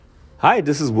Hi,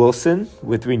 this is Wilson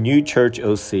with Renewed Church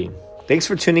OC. Thanks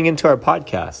for tuning into our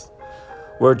podcast.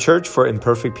 We're a church for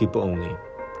imperfect people only.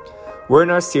 We're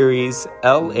in our series,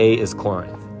 LA is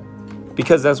Corinth.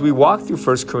 Because as we walk through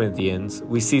 1 Corinthians,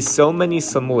 we see so many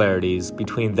similarities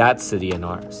between that city and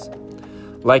ours.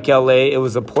 Like LA, it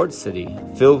was a port city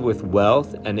filled with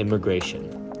wealth and immigration.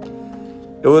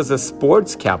 It was a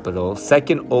sports capital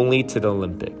second only to the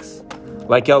Olympics.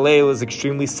 Like LA, it was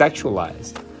extremely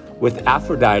sexualized, with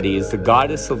Aphrodite as the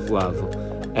goddess of love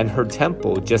and her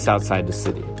temple just outside the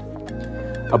city.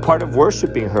 A part of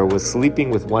worshiping her was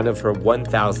sleeping with one of her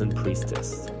 1,000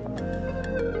 priestesses.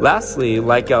 Lastly,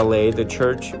 like LA, the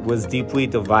church was deeply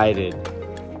divided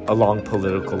along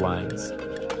political lines.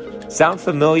 Sound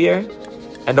familiar?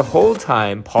 And the whole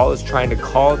time, Paul is trying to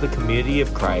call the community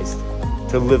of Christ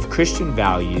to live Christian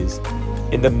values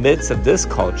in the midst of this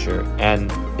culture,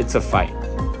 and it's a fight.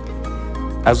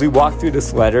 As we walk through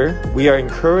this letter, we are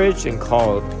encouraged and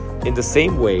called in the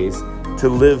same ways to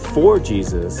live for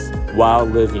Jesus while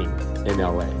living in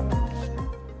LA.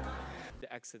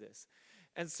 The Exodus.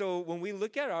 And so when we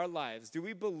look at our lives, do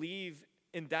we believe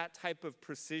in that type of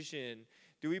precision?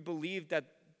 Do we believe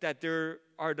that there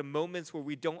are the moments where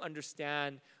we don't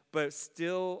understand but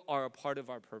still are a part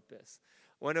of our purpose?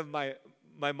 One of my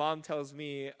mom tells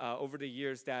me over the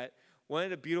years that one of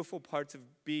the beautiful parts of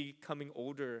becoming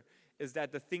older is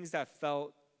that the things that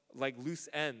felt like loose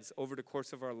ends over the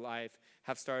course of our life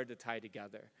have started to tie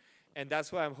together. And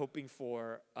that's what I'm hoping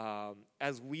for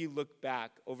as we look back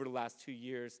over the last 2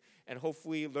 years and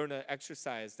hopefully learn an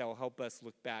exercise that will help us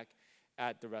look back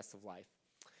at the rest of life.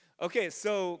 Okay,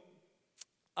 so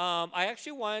I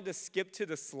actually wanted to skip to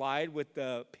the slide with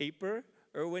the paper.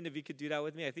 Erwin, if you could do that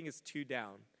with me. I think it's 2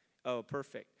 down. Oh,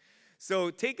 perfect. So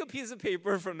take a piece of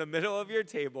paper from the middle of your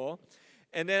table,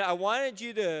 and then I wanted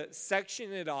you to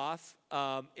section it off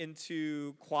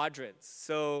into quadrants.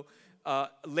 So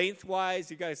lengthwise,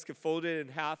 you guys could fold it in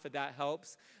half if that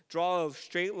helps. Draw a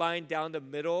straight line down the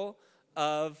middle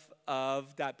of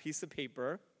that piece of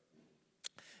paper.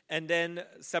 And then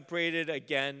separate it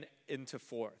again into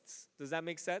fourths. Does that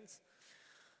make sense?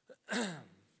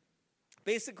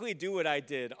 Basically, do what I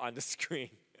did on the screen.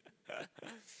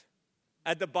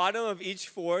 At the bottom of each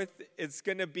fourth, it's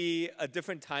going to be a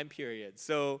different time period.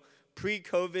 So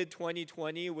pre-COVID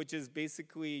 2020, which is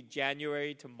basically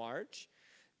January to March.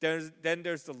 Then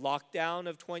there's the lockdown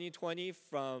of 2020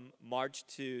 from March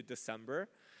to December.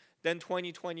 Then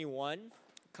 2021,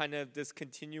 kind of this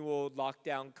continual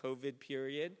lockdown COVID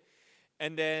period.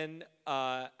 And then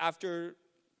after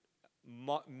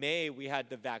May, we had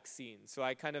the vaccine. So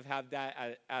I kind of have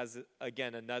that as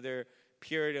again, another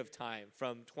period of time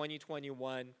from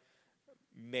 2021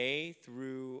 May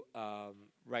through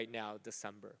right now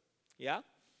December. Yeah?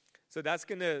 So that's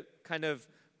going to kind of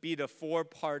be the 4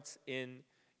 parts in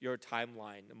your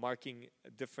timeline, marking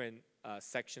different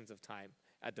sections of time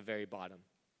at the very bottom.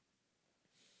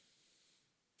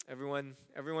 Everyone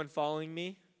following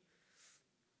me?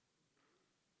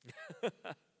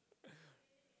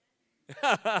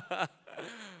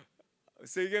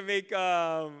 So you're going to make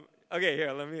okay,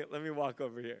 here, let me walk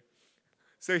over here.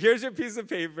 So here's your piece of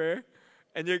paper,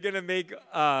 and you're going to make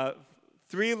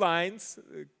 3 lines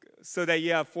so that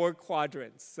you have 4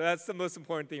 quadrants. So that's the most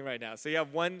important thing right now. So you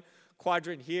have 1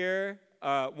 quadrant here,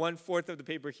 1/4 of the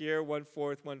paper here,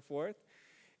 1/4, 1/4.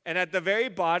 And at the very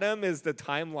bottom is the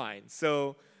timeline.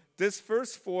 So this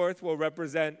first fourth will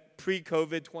represent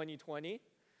pre-COVID 2020,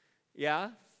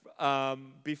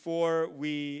 before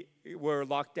we were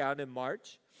locked down in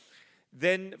March.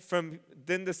 Then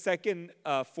the second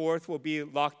fourth will be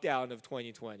lockdown of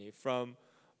 2020 from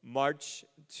March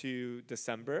to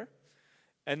December.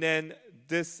 And then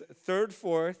this third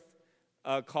fourth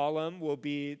column will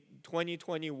be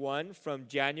 2021 from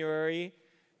January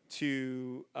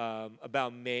to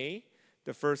about May,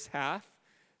 the first half,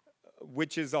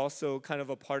 which is also kind of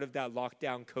a part of that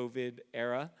lockdown COVID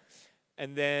era.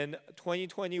 And then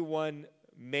 2021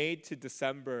 May to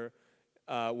December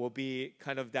will be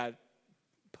kind of that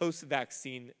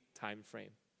post-vaccine time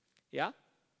frame. Yeah?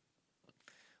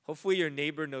 Hopefully your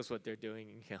neighbor knows what they're doing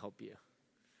and can help you.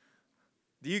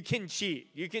 You can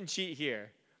cheat. You can cheat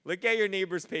here. Look at your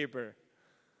neighbor's paper.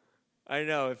 I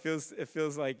know, it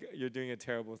feels like you're doing a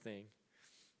terrible thing.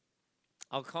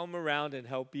 I'll come around and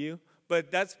help you.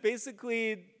 But that's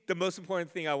basically the most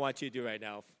important thing I want you to do right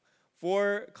now.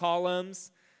 4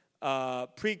 columns,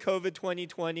 pre-COVID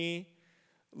 2020,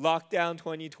 lockdown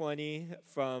 2020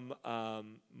 from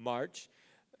March,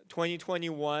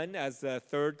 2021 as the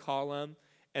third column,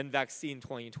 and vaccine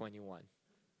 2021.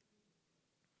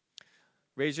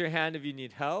 Raise your hand if you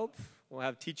need help. We'll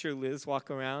have teacher Liz walk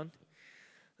around.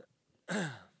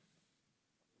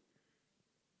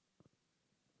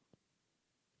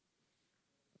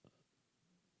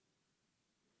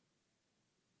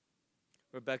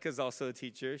 Rebecca's also a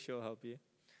teacher. She'll help you.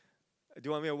 Do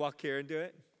you want me to walk here and do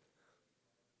it?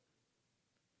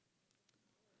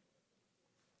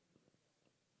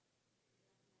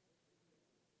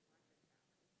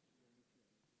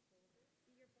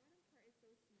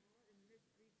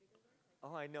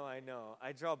 Oh, I know, I know.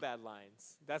 I draw bad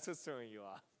lines. That's what's throwing you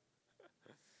off.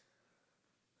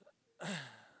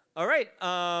 All right.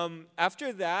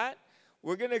 After that,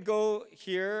 we're going to go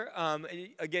here.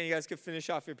 Again, you guys can finish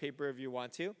off your paper if you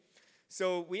want to.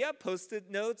 So we have Post-it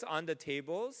notes on the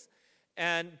tables.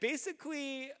 And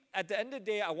basically, at the end of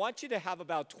the day, I want you to have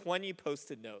about 20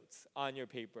 Post-it notes on your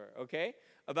paper, okay?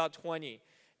 About 20.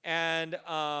 And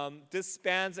this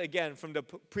spans, again, from the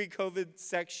pre-COVID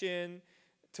section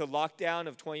to lockdown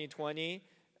of 2020,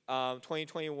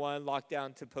 2021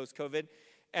 lockdown to post-COVID.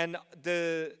 And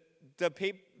the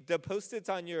Post-its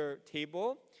on your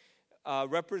table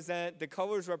the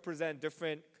colors represent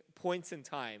different points in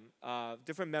time,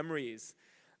 different memories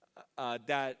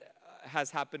that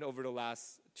has happened over the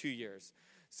last 2 years.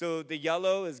 So the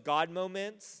yellow is God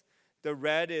moments, the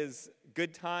red is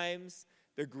good times,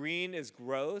 the green is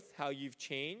growth, how you've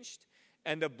changed,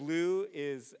 and the blue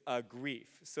is grief.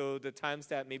 So the times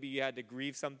that maybe you had to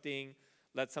grieve something,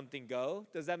 let something go.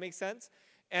 Does that make sense?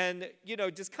 And,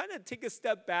 just kind of take a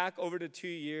step back over the 2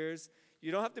 years.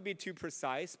 You don't have to be too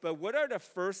precise, but what are the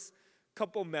first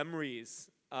couple memories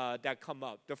that come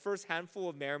up? The first handful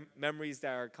of memories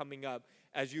that are coming up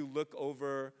as you look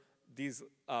over these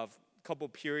couple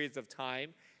periods of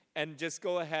time, and just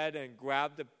go ahead and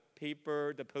grab the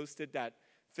paper, the Post-it that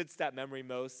fits that memory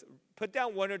most. Put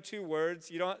down 1 or 2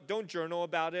 words. Don't journal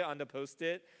about it on the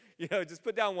Post-it. Just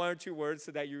put down 1 or 2 words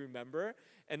so that you remember,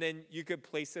 and then you could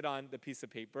place it on the piece of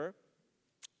paper.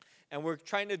 And we're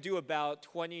trying to do about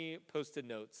 20 Post-it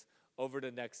notes over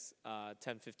the next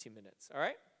 10, 15 minutes. All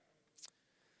right?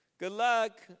 Good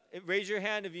luck. Raise your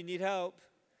hand if you need help.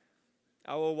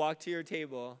 I will walk to your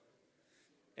table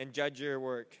and judge your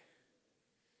work.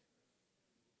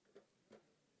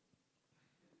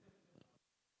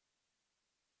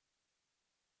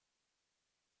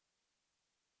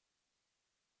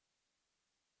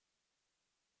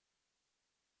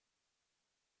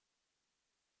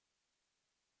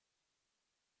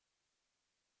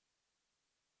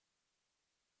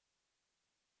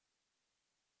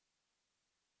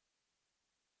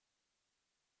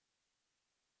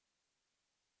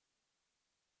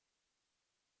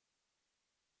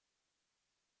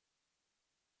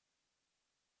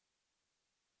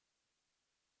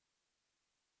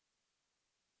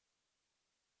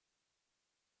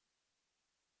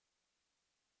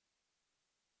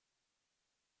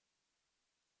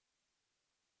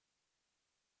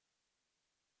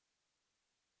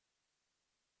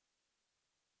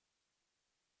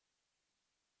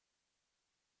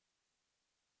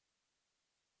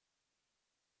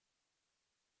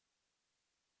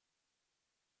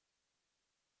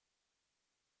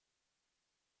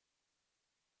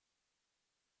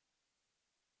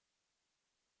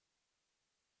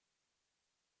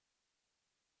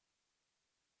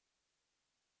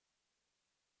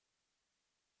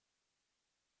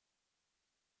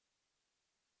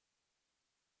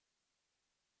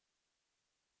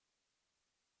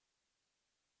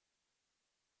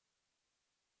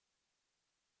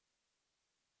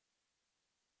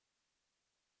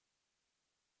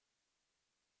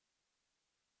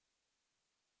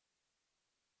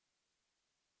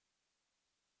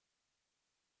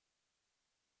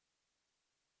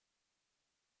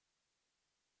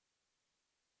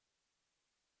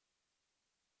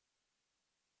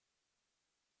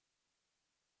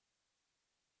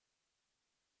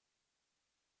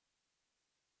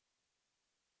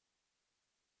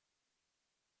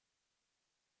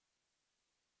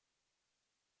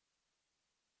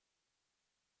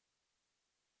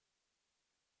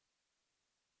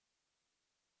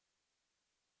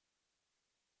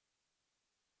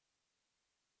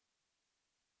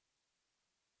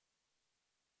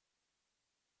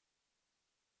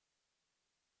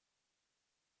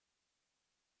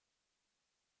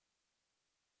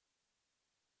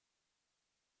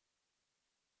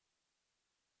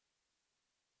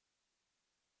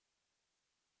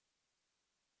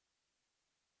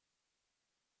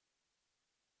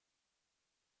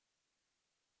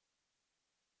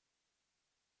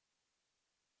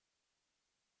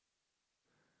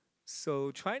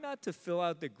 So try not to fill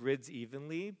out the grids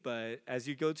evenly, but as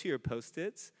you go to your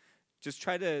Post-its, just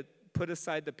try to put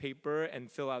aside the paper and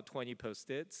fill out 20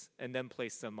 Post-its and then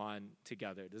place them on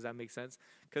together. Does that make sense?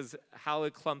 Because how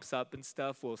it clumps up and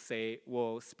stuff will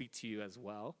speak to you as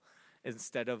well,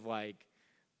 instead of like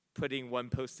putting one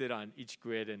Post-it on each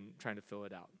grid and trying to fill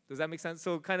it out. Does that make sense?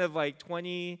 So kind of like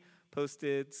 20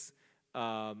 Post-its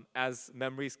as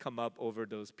memories come up over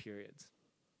those periods.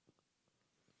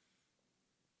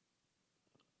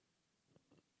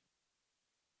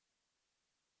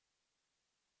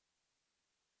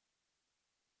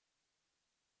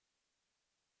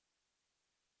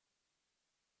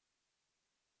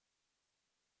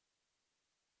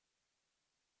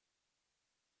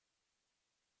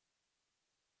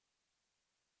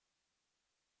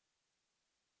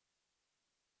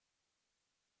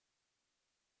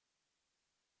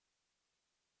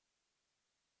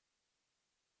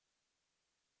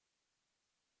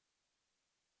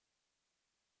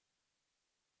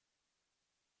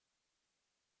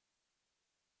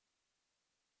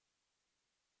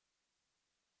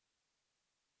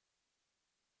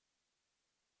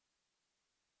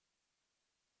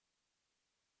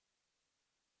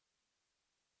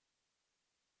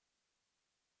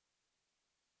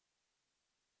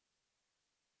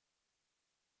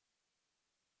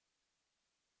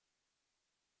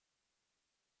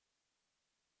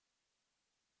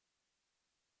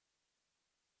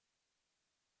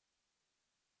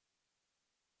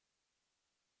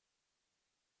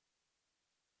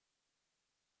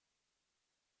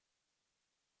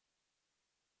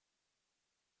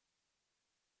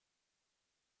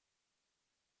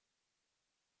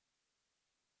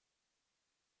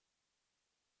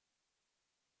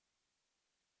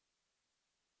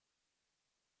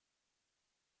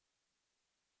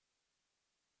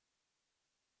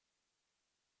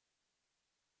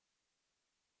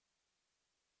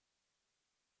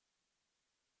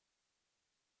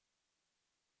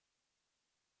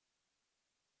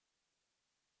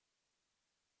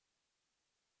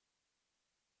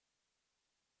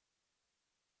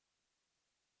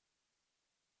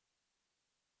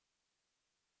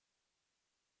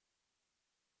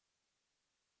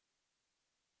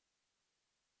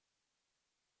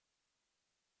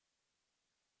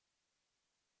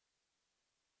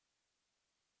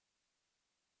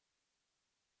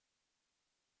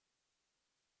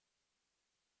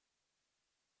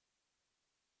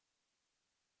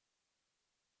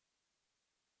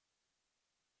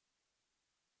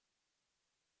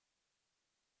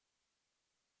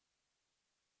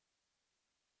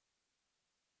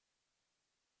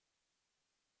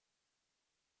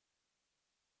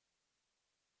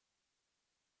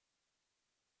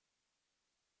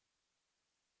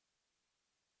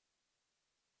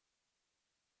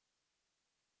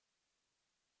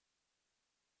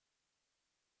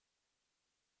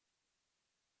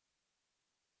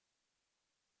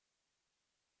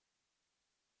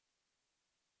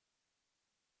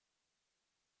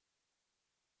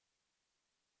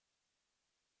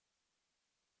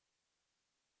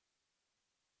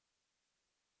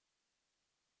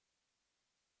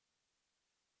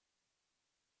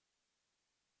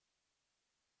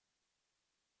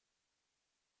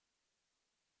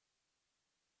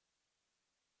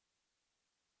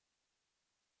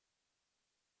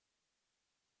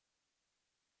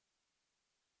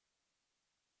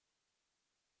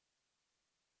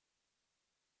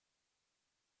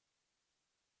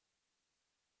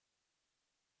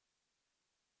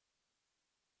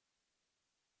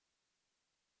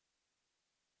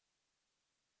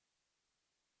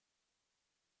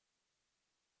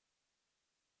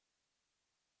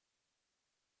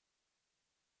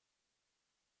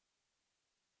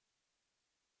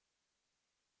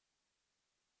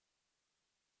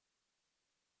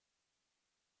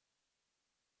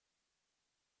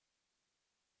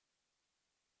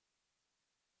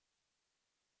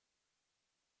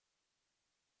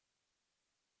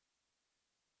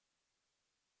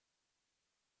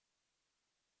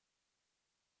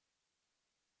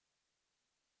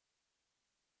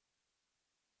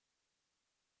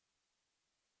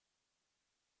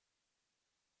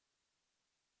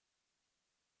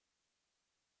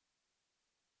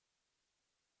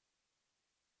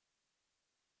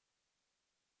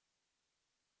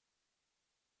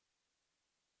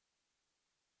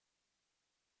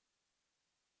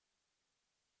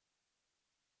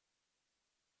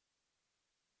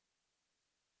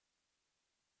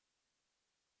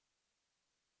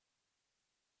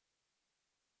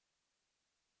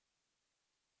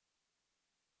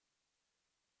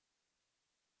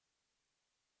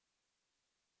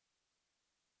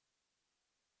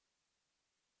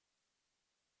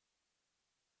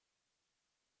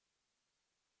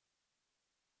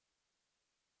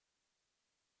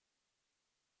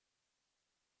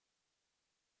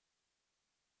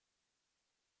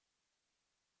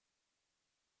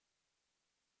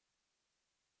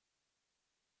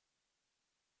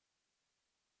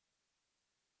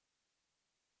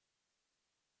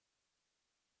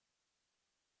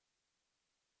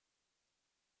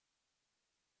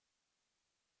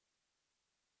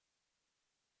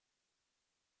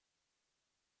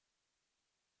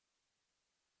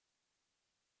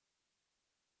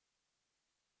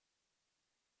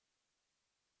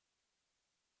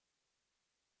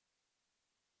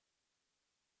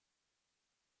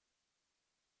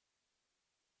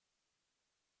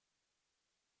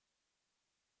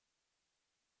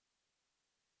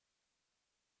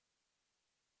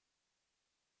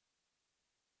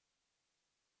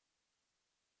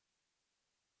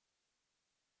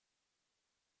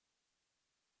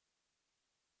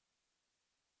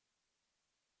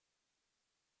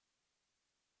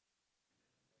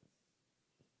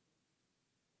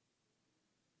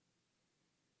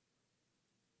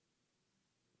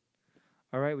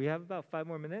 All right, we have about 5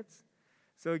 more minutes.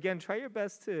 So again, try your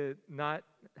best to not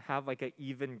have like an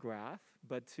even graph,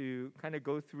 but to kind of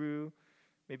go through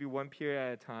maybe one period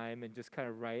at a time and just kind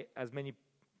of write as many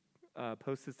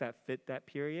post-its that fit that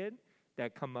period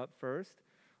that come up first,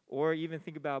 or even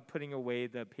think about putting away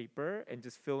the paper and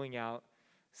just filling out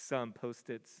some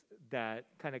post-its that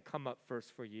kind of come up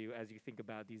first for you as you think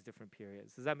about these different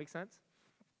periods. Does that make sense?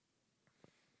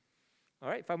 All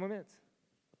right, 5 more minutes.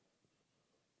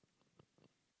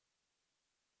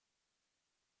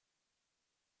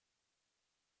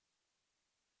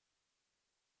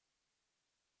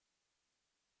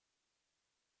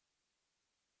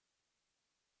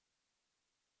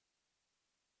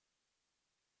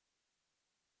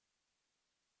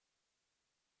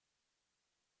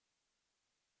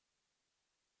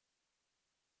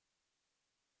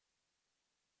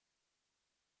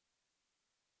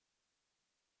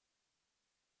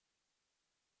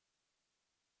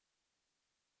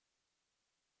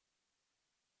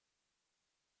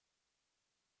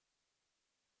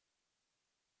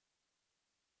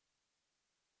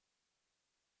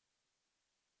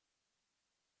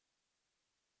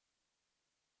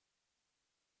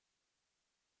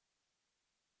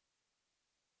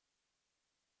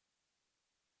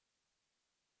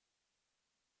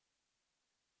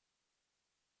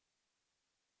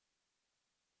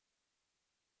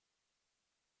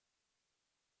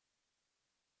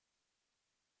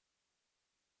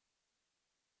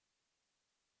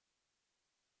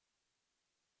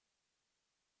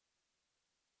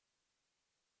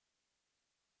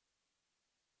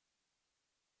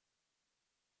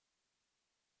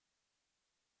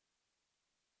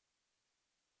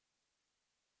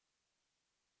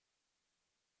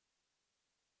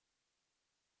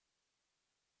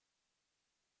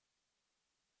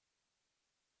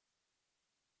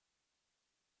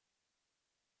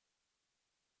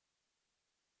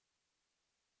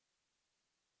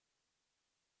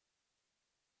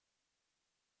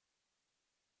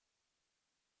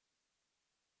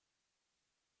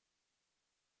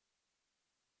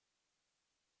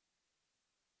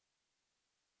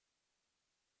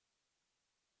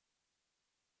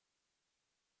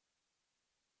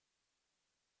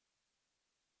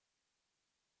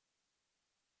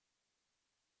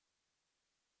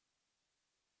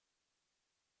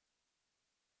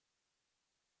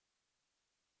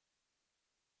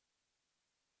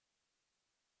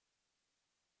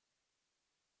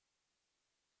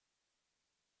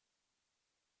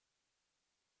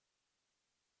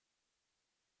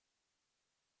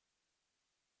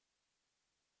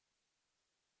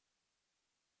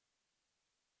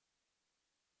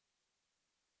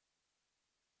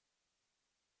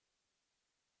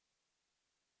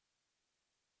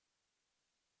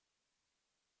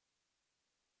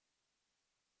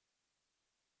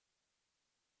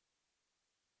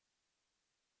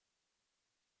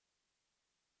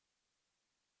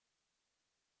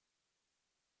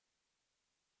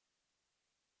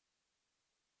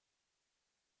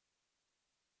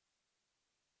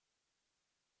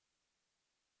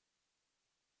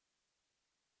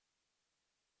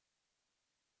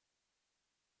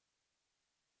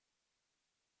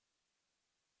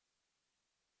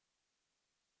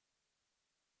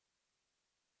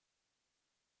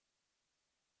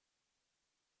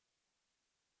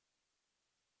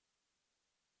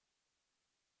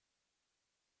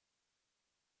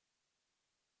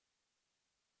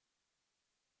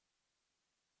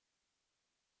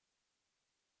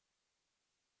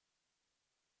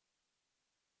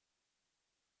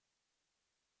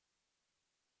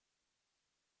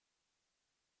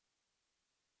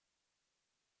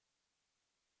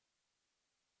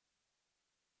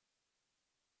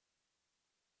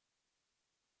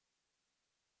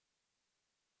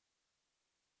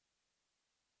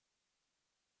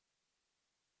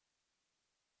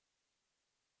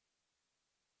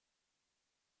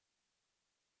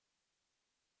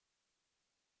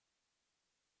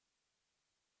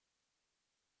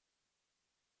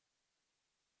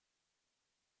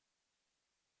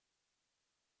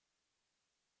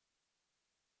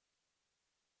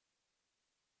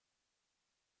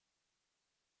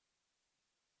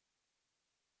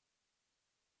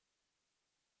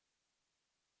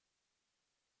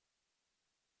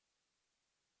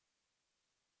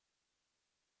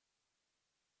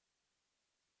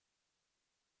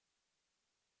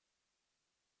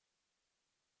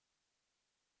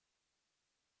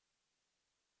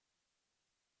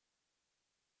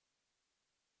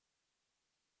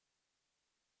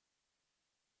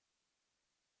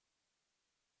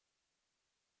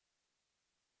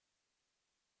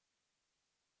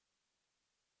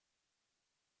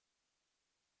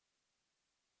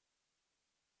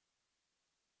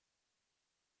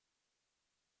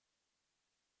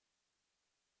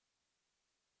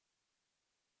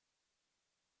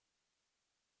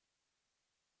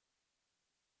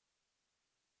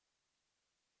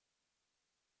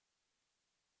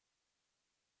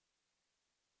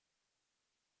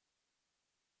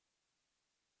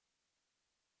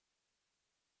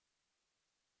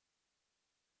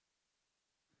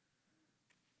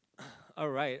 All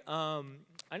right. I'm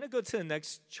going to go to the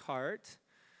next chart.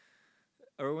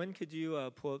 Erwin, could you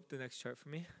pull up the next chart for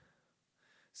me?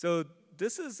 So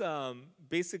this is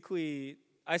basically,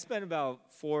 I spent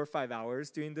about 4 or 5 hours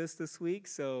doing this week.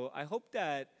 So I hope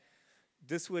that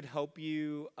this would help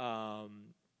you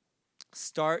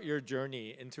start your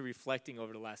journey into reflecting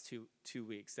over the last two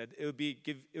weeks. That it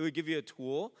would give you a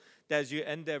tool that as you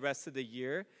end the rest of the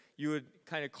year, you would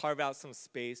kind of carve out some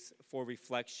space for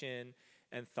reflection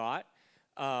and thought.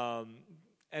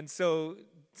 And so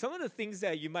some of the things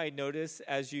that you might notice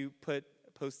as you put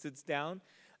Post-its down,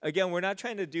 again, we're not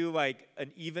trying to do like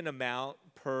an even amount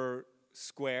per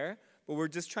square, but we're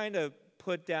just trying to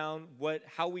put down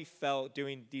how we felt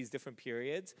during these different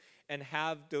periods and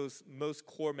have those most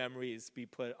core memories be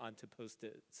put onto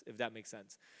Post-its, if that makes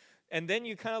sense. And then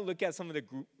you kind of look at some of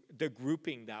the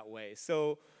grouping that way.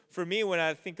 So for me, when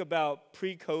I think about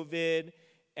pre-COVID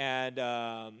and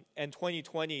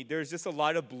 2020, there's just a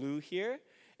lot of blue here.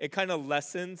 It kind of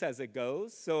lessens as it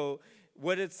goes. So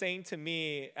what it's saying to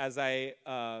me as I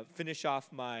finish off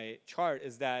my chart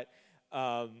is that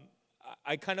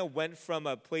I kind of went from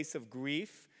a place of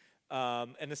grief,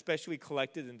 and especially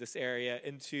collected in this area,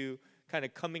 into kind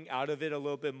of coming out of it a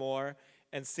little bit more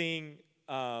and seeing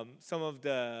some of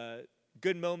the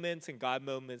good moments and God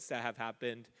moments that have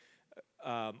happened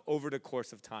over the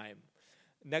course of time.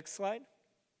 Next slide.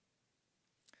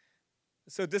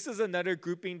 So this is another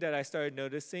grouping that I started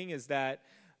noticing is that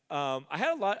I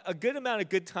had a good amount of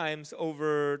good times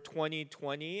over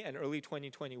 2020 and early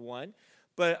 2021,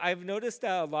 but I've noticed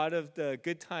that a lot of the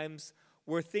good times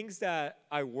were things that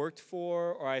I worked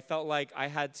for or I felt like I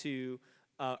had to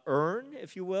earn,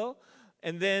 if you will.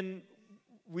 And then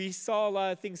we saw a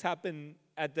lot of things happen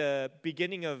at the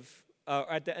beginning of,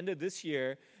 at the end of this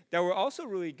year that were also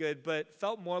really good, but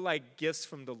felt more like gifts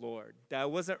from the Lord. That I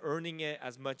wasn't earning it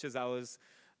as much as I was,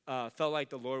 felt like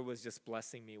the Lord was just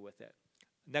blessing me with it.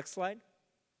 Next slide.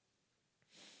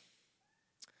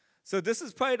 So this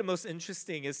is probably the most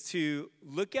interesting, is to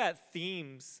look at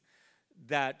themes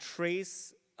that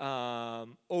trace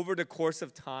over the course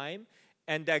of time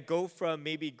and that go from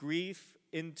maybe grief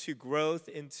into growth,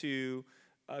 into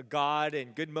God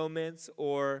and good moments,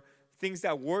 or things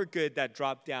that were good that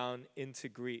dropped down into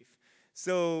grief.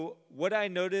 So what I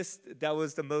noticed that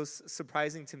was the most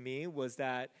surprising to me was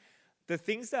that the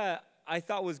things that I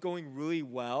thought was going really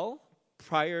well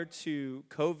prior to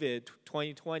COVID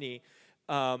 2020,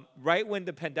 right when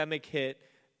the pandemic hit,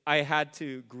 I had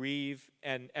to grieve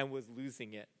and was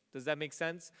losing it. Does that make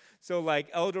sense? So like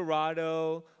El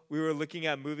Dorado, we were looking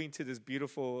at moving to this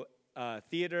beautiful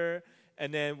theater,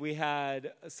 and then we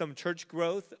had some church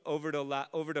growth over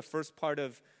the first part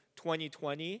of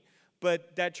 2020,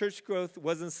 but that church growth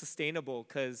wasn't sustainable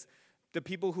because the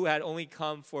people who had only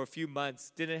come for a few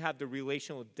months didn't have the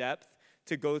relational depth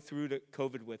to go through the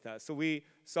COVID with us. So we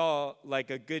saw like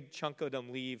a good chunk of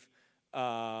them leave.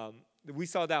 We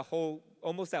saw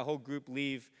almost that whole group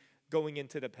leave going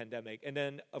into the pandemic. And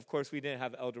then, of course, we didn't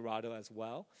have El Dorado as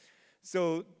well.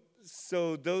 So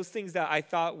those things that I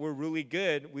thought were really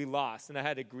good, we lost, and I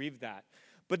had to grieve that.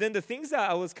 But then the things that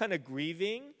I was kind of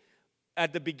grieving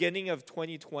at the beginning of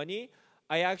 2020,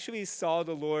 I actually saw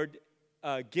the Lord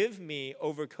give me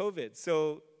over COVID.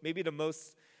 So maybe the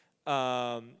most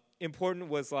important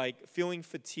was like feeling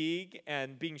fatigue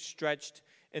and being stretched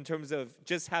in terms of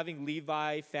just having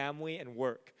Levi, family, and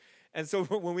work. And so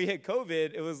when we hit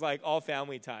COVID, it was like all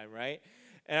family time, right?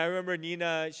 And I remember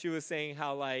Nina, she was saying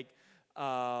how like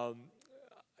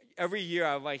every year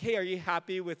I'm like, hey, are you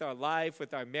happy with our life,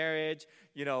 with our marriage?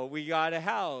 You know, we got a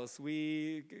house.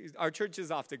 Our church is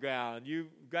off the ground. You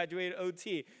graduated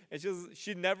OT. And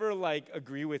she'd never like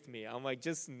agree with me. I'm like,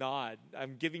 just nod.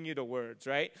 I'm giving you the words,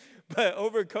 right? But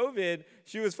over COVID,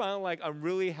 she was finally like, I'm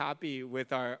really happy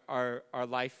with our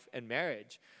life and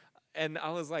marriage. And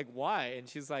I was like, why? And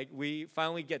she's like, we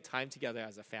finally get time together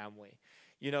as a family.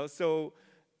 You know, so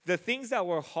the things that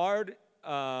were hard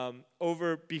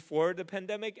over before the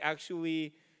pandemic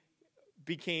actually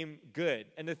became good.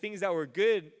 And the things that were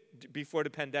good before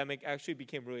the pandemic actually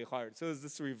became really hard. So it was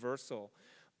this reversal.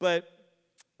 But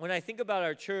when I think about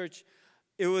our church,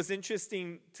 it was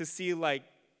interesting to see like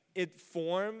it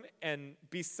form and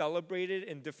be celebrated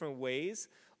in different ways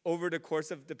over the course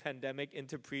of the pandemic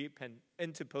into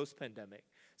post-pandemic.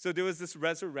 So there was this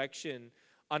resurrection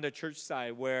on the church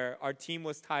side where our team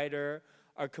was tighter,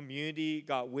 our community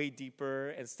got way deeper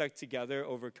and stuck together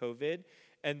over COVID,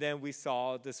 and then we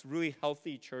saw this really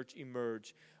healthy church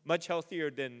emerge, much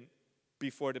healthier than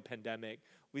before the pandemic.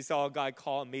 We saw God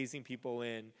call amazing people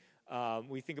in.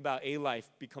 We think about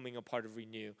A-Life becoming a part of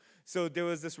Renew. So there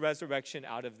was this resurrection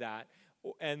out of that.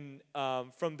 and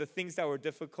from the things that were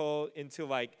difficult into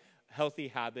like healthy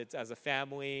habits as a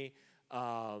family.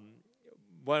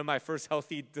 One of my first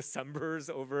healthy Decembers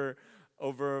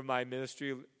over my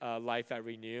ministry life at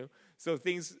Renew. So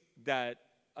things that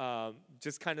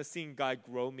just kind of seeing God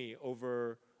grow me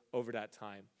over that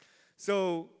time.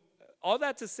 So all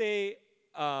that to say,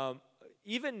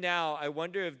 even now, I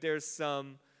wonder if there's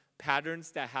some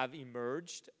patterns that have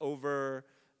emerged over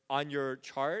on your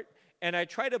chart. And I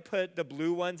try to put the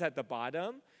blue ones at the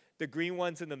bottom, the green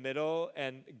ones in the middle,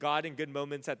 and God in good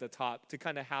moments at the top to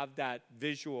kind of have that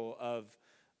visual of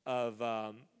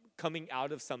coming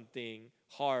out of something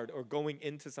hard or going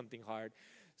into something hard.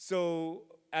 So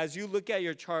as you look at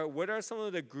your chart, what are some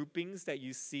of the groupings that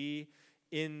you see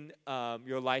in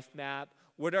your life map?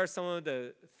 What are some of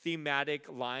the thematic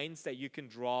lines that you can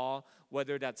draw,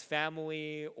 whether that's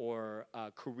family or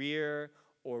career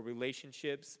or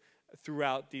relationships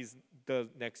throughout the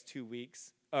next 2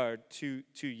 weeks or two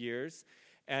years,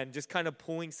 and just kind of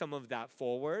pulling some of that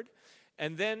forward.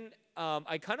 And then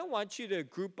I kind of want you to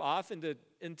group off into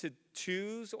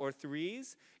twos or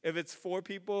threes. If it's 4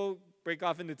 people, break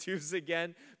off into twos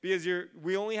again, because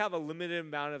we only have a limited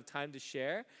amount of time to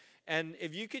share. And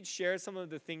if you could share some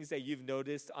of the things that you've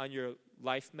noticed on your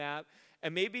life map,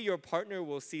 and maybe your partner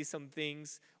will see some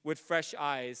things with fresh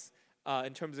eyes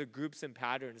in terms of groups and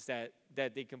patterns that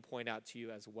they can point out to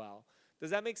you as well. Does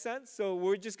that make sense? So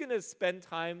we're just going to spend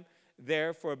time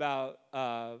there for about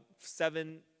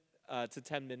 7 to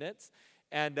 10 minutes.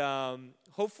 And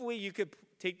hopefully you could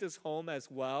take this home as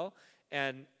well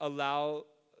and allow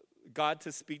God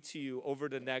to speak to you over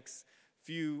the next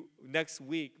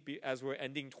week as we're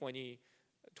ending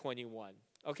 2021.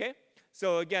 Okay?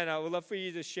 So again, I would love for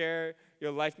you to share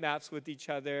your life maps with each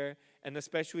other and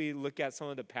especially look at some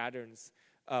of the patterns,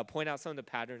 point out some of the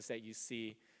patterns that you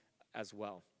see as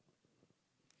well.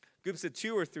 Groups of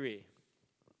 2 or 3.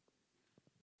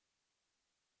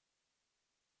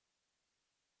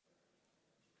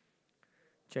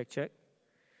 Check.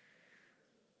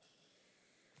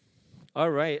 All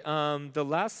right. The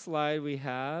last slide we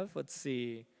have, let's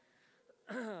see.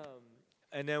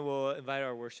 And then we'll invite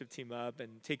our worship team up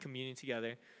and take communion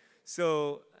together.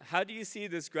 So how do you see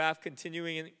this graph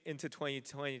continuing into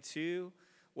 2022?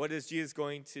 What is Jesus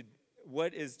going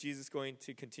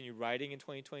to continue writing in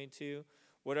 2022?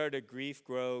 What are the grief,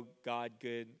 grow, God,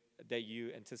 good that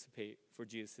you anticipate for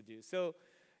Jesus to do? So,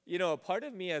 a part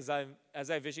of me as I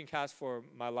vision cast for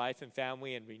my life and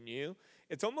family and Renew,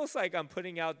 it's almost like I'm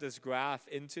putting out this graph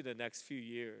into the next few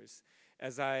years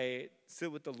as I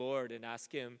sit with the Lord and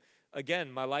ask Him,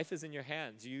 again, my life is in your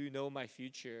hands. You know my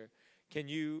future.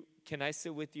 Can I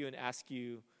sit with you and ask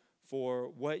you for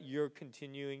what you're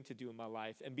continuing to do in my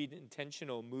life and be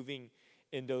intentional moving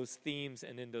in those themes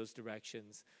and in those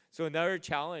directions? So another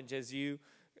challenge as you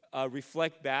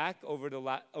reflect back over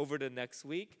the next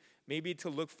week, maybe to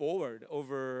look forward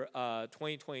over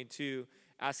 2022,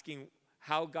 asking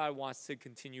how God wants to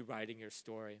continue writing your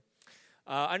story.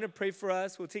 I'm going to pray for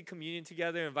us. We'll take communion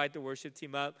together, invite the worship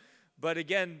team up. But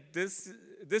again, this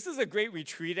is a great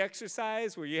retreat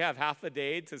exercise where you have half a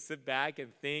day to sit back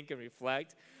and think and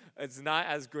reflect. It's not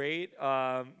as great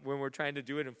when we're trying to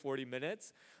do it in 40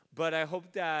 minutes. But I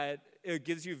hope that it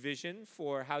gives you vision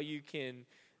for how you can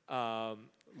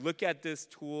look at this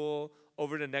tool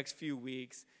over the next few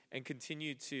weeks and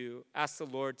continue to ask the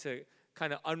Lord to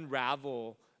kind of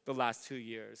unravel the last 2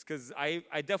 years. Because I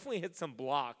definitely hit some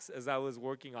blocks as I was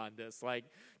working on this, like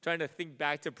trying to think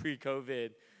back to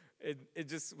pre-COVID. It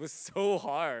just was so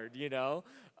hard, and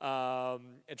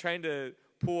trying to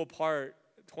pull apart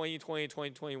 2020,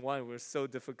 2021 was so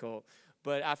difficult.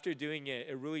 But after doing it,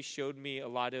 it really showed me a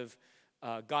lot of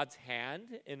God's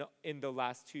hand in the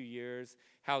last 2 years,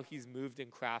 how He's moved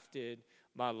and crafted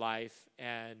my life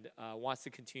and wants to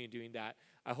continue doing that.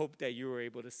 I hope that you were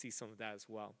able to see some of that as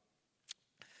well.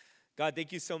 God,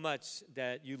 thank you so much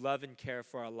that you love and care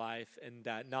for our life and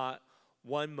that not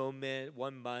one moment,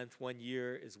 1 month, 1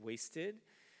 year is wasted.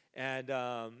 And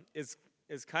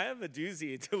it's kind of a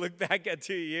doozy to look back at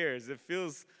 2 years. It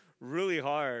feels really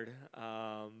hard.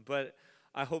 But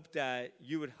I hope that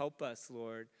you would help us,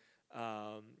 Lord,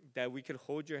 that we could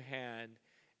hold your hand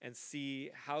and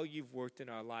see how you've worked in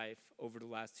our life over the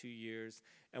last 2 years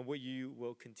and what you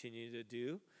will continue to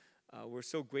do. We're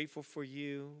so grateful for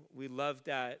you. We love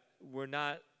that we're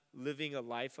not living a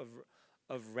life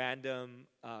of random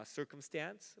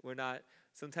circumstance.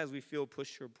 Sometimes we feel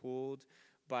pushed or pulled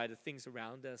by the things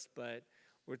around us, but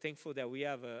we're thankful that we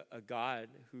have a God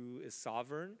who is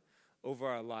sovereign over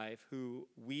our life, who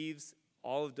weaves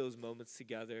all of those moments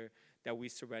together that we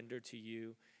surrender to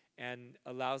you. and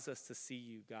allows us to see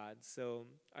you, God. So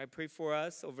I pray for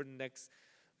us over the next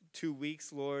 2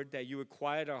 weeks, Lord, that you would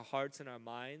quiet our hearts and our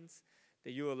minds,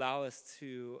 that you allow us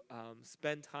to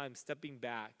spend time stepping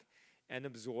back and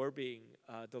absorbing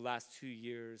the last 2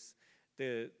 years,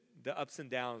 the ups and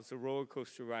downs, the roller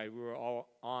coaster ride we were all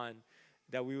on,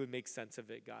 that we would make sense of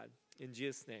it, God. In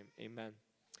Jesus' name, amen.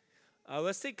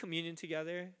 Let's take communion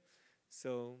together.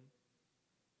 So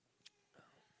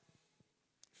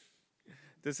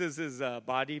this is his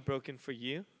body broken for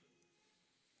you.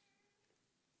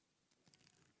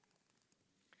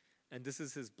 And this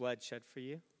is his blood shed for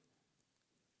you.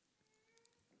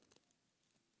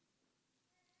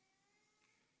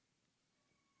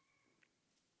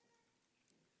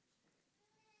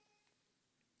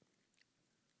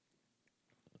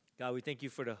 God, we thank you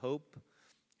for the hope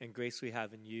and grace we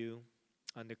have in you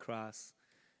on the cross.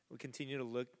 We continue to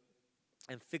look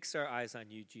and fix our eyes on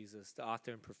you, Jesus, the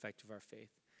author and perfecter of our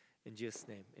faith. In Jesus'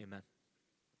 name, amen.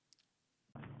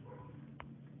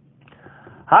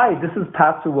 Hi, this is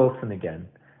Pastor Wilson again.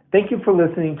 Thank you for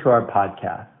listening to our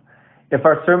podcast. If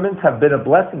our sermons have been a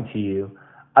blessing to you,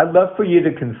 I'd love for you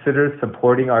to consider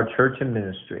supporting our church and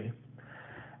ministry.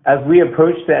 As we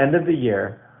approach the end of the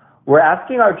year, we're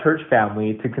asking our church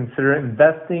family to consider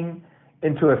investing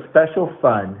into a special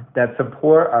fund that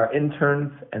support our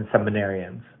interns and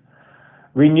seminarians.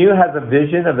 Renew has a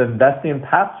vision of investing in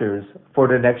pastors for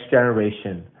the next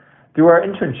generation through our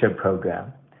internship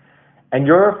program. And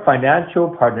your financial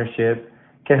partnership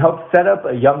can help set up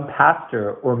a young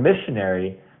pastor or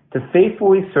missionary to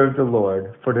faithfully serve the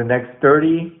Lord for the next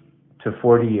 30 to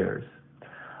 40 years.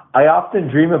 I often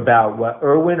dream about what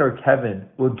Erwin or Kevin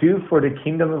will do for the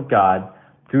kingdom of God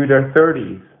through their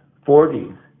 30s,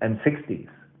 40s, and 60s.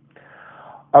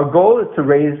 Our goal is to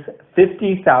raise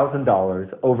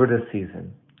 $50,000 over the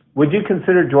season. Would you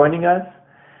consider joining us?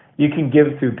 You can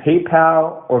give through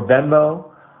PayPal or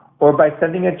Venmo or by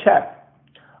sending a check.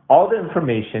 All the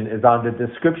information is on the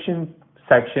description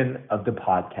section of the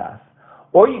podcast,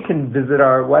 or you can visit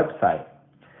our website.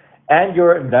 And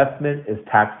your investment is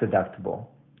tax deductible.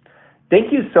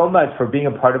 Thank you so much for being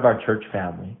a part of our church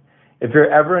family. If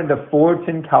you're ever in the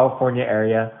Fullerton, California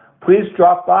area, please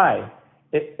drop by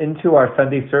into our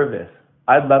Sunday service.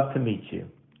 I'd love to meet you.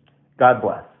 God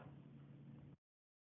bless.